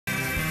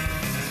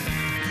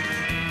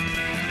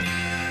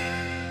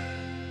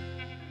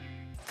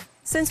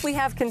Since we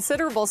have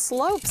considerable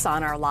slopes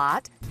on our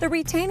lot, the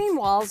retaining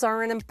walls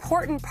are an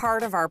important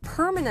part of our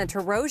permanent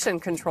erosion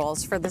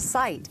controls for the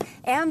site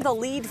and the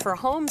Lead for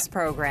Homes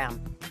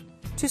program.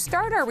 To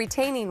start our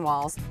retaining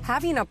walls,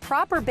 having a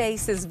proper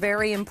base is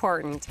very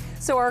important,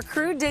 so our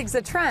crew digs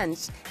a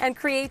trench and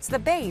creates the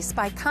base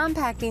by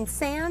compacting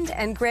sand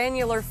and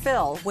granular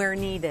fill where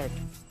needed.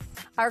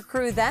 Our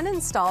crew then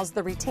installs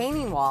the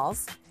retaining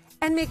walls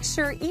and makes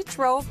sure each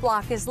row of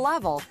block is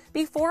level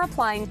before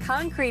applying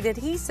concrete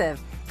adhesive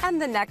and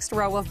the next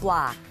row of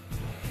block.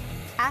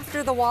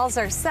 After the walls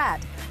are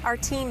set, our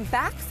team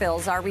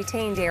backfills our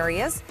retained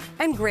areas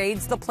and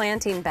grades the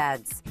planting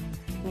beds.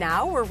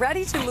 Now we're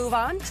ready to move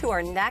on to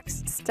our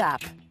next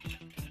step.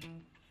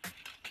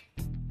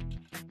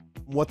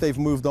 What they've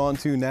moved on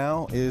to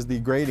now is the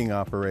grading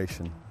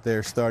operation.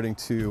 They're starting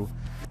to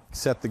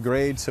set the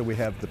grade so we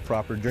have the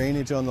proper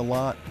drainage on the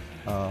lot,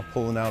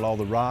 pulling out all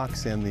the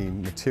rocks and the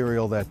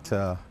material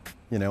that,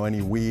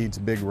 any weeds,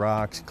 big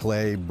rocks,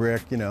 clay,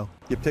 brick,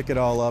 you pick it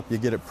all up, you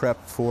get it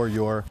prepped for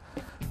your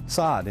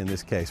sod. In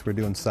this case, we're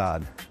doing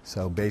sod.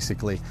 So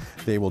basically,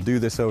 they will do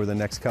this over the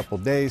next couple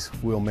days.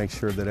 We'll make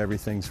sure that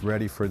everything's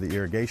ready for the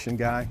irrigation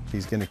guy.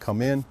 He's going to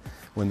come in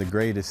when the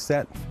grade is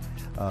set,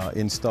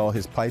 install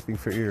his piping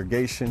for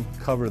irrigation,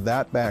 cover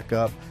that back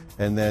up,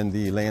 and then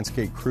the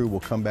landscape crew will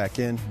come back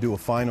in, do a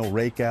final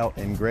rake out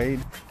and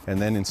grade,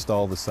 and then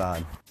install the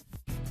sod.